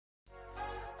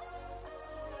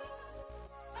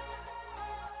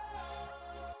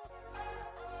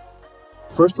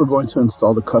First, we're going to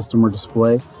install the customer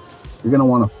display. You're going to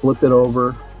want to flip it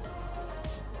over,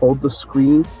 hold the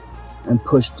screen, and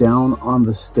push down on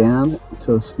the stand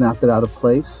to snap it out of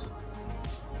place.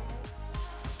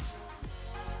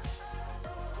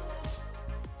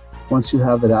 Once you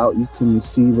have it out, you can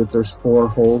see that there's 4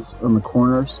 holes in the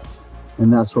corners,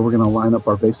 and that's where we're going to line up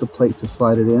our VESA plate to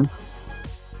slide it in.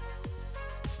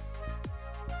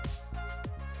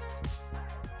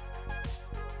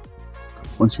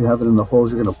 Once you have it in the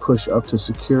holes, you're going to push up to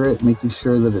secure it, making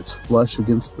sure that it's flush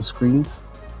against the screen.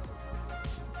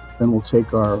 Then we'll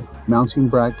take our mounting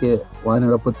bracket, line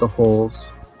it up with the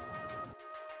holes.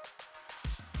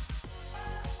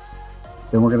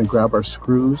 Then we're going to grab our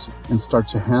screws and start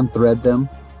to hand thread them,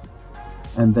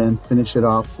 and then finish it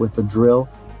off with a drill,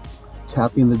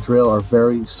 tapping the drill or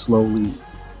very slowly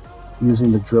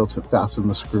using the drill to fasten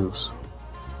the screws.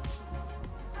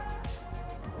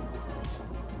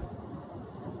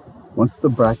 Once the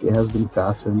bracket has been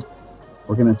fastened,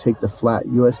 we're going to take the flat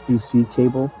USB-C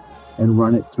cable and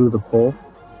run it through the pole.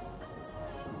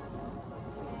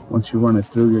 Once you run it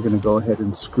through, you're going to go ahead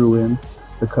and screw in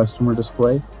the customer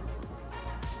display.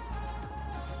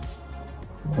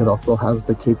 It also has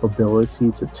the capability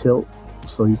to tilt,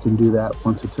 so you can do that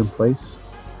once it's in place.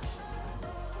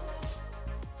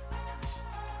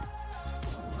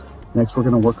 Next, we're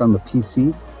going to work on the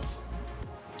PC.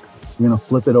 You're going to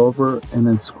flip it over and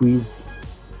then squeeze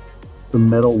the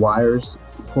metal wires,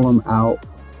 pull them out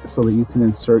so that you can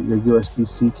insert your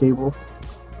USB-C cable.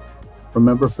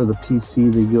 Remember, for the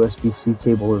PC, the USB-C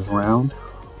cable is round.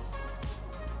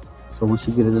 So once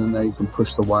you get it in there, you can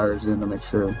push the wires in to make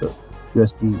sure the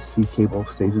USB-C cable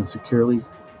stays in securely.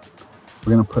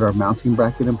 We're going to put our mounting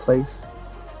bracket in place.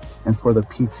 And for the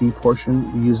PC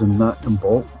portion, you use a nut and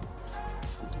bolt.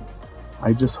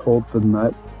 I just hold the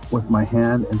nut with my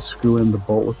hand and screw in the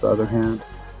bolt with the other hand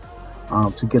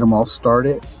to get them all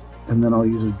started, and then I'll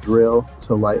use a drill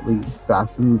to lightly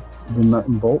fasten the nut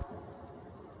and bolt.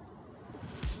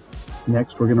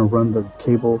 Next, we're going to run the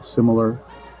cable similar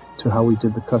to how we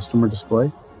did the customer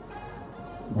display.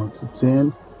 Once it's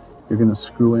in, you're going to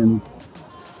screw in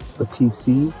the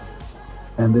PC,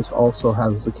 and this also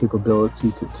has the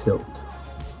capability to tilt.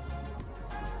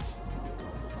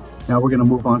 Now we're going to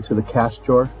move on to the cash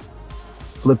drawer.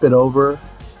 Flip it over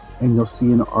and you'll see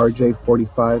an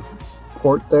RJ45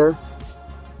 port there.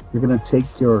 You're going to take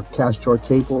your cash drawer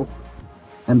cable,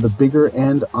 and the bigger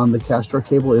end on the cash drawer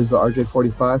cable is the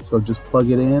RJ45, so just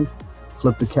plug it in,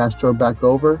 flip the cash drawer back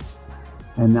over,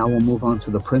 and now we'll move on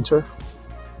to the printer.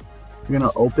 You're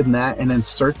going to open that and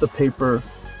insert the paper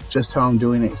just how I'm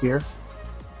doing it here.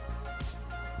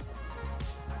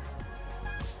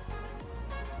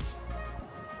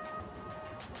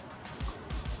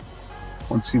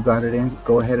 Once you've got it in,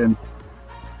 go ahead and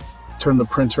turn the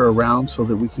printer around so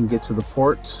that we can get to the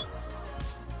ports.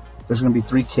 There's going to be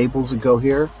 3 cables that go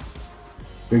here.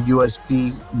 Your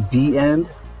USB-B end,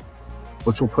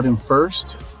 which we'll put in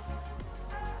first,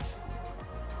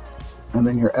 and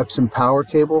then your Epson power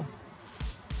cable,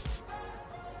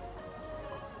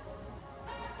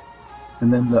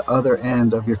 and then the other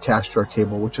end of your cash drawer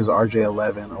cable, which is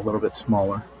RJ11, a little bit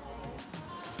smaller.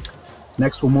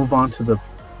 Next, we'll move on to the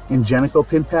Ingenico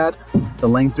pin pad. The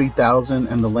Lane 3000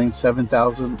 and the Lane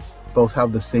 7000 both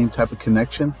have the same type of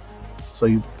connection. So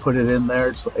you put it in there,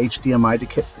 it's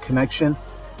HDMI connection,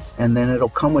 and then it'll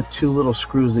come with 2 little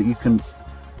screws that you can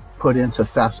put in to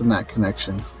fasten that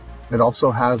connection. It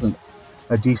also has a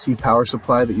DC power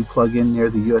supply that you plug in near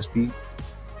the USB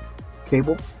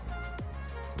cable.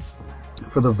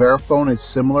 For the Verifone, it's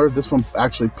similar. This one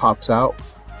actually pops out,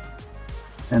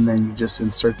 and then you just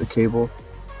insert the cable,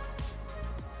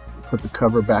 put the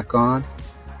cover back on,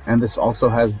 and this also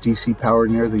has DC power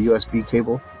near the USB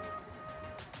cable.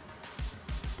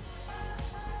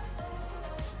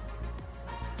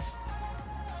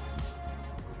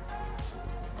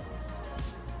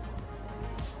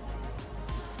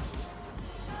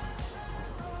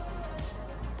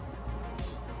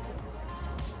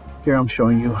 Here I'm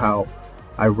showing you how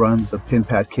I run the pin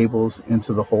pad cables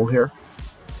into the hole here.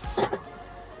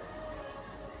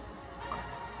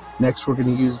 Next, we're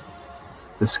going to use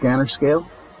the scanner scale.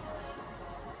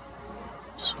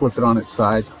 Just flip it on its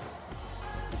side,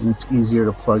 and it's easier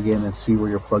to plug in and see where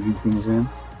you're plugging things in.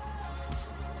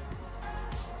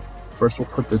 First, we'll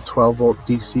put the 12-volt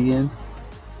DC in.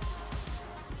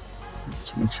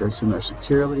 Just make sure it's in there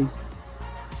securely.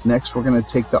 Next, we're going to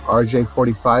take the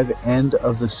RJ45 end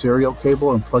of the serial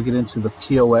cable and plug it into the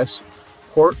POS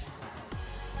port.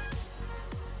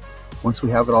 Once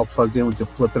we have it all plugged in, we can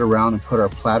flip it around and put our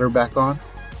platter back on.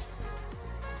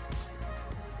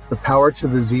 The power to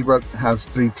the Zebra has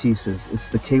 3 pieces. It's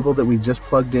the cable that we just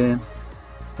plugged in,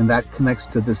 and that connects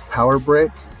to this power brick.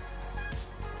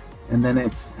 And then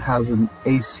it has an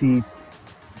AC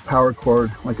power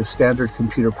cord, like a standard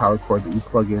computer power cord that you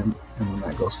plug in, and then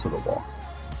that goes to the wall.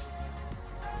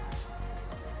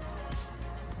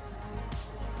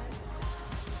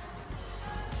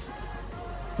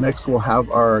 Next, we'll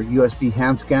have our USB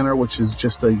hand scanner, which is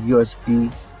just a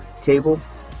USB cable.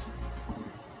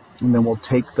 And then we'll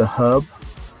take the hub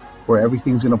where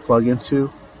everything's going to plug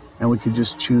into, and we could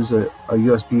just choose a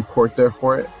USB port there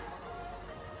for it.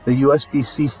 The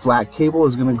USB-C flat cable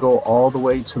is going to go all the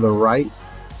way to the right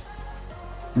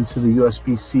into the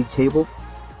USB-C cable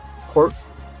port.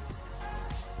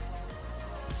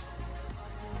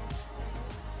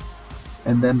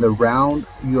 And then the round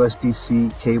USB-C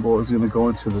cable is going to go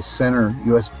into the center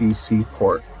USB-C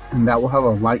port, and that will have a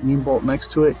lightning bolt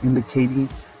next to it indicating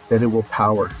that it will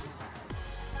power.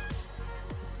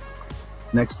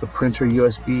 Next, the printer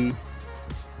USB,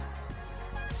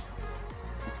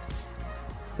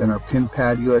 then our pin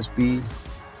pad USB,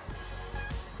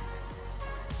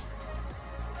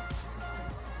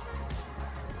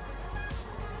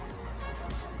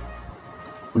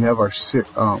 we have our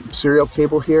serial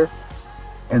cable here,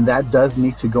 and that does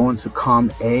need to go into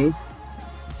COM A,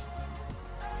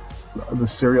 the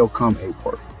serial COM A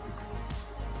port.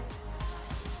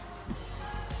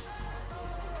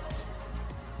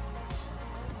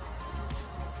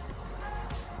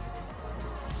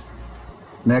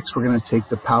 Next, we're going to take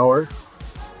the power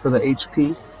for the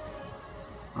HP.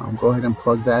 Go ahead and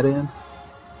plug that in.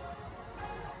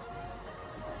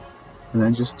 And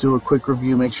then just do a quick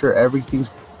review, make sure everything's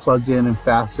plugged in and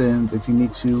fastened. If you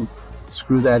need to,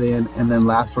 screw that in. And then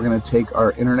last, we're going to take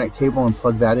our internet cable and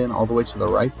plug that in all the way to the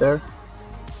right there.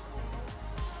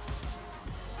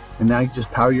 And now you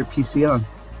just power your PC on.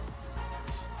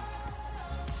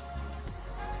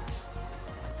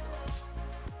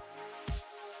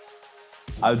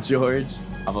 I'm George.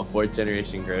 I'm a 4th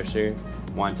generation grocer.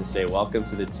 Want to say welcome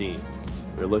to the team.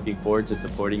 We're looking forward to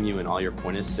supporting you in all your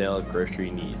point of sale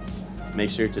grocery needs. Make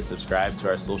sure to subscribe to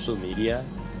our social media,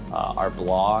 our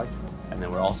blog, and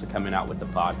then we're also coming out with the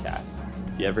podcast.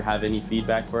 If you ever have any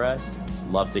feedback for us,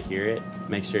 love to hear it.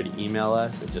 Make sure to email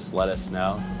us and just let us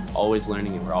know. Always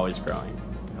learning and we're always growing.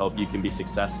 Hope you can be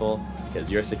successful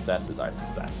because your success is our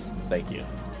success. Thank you.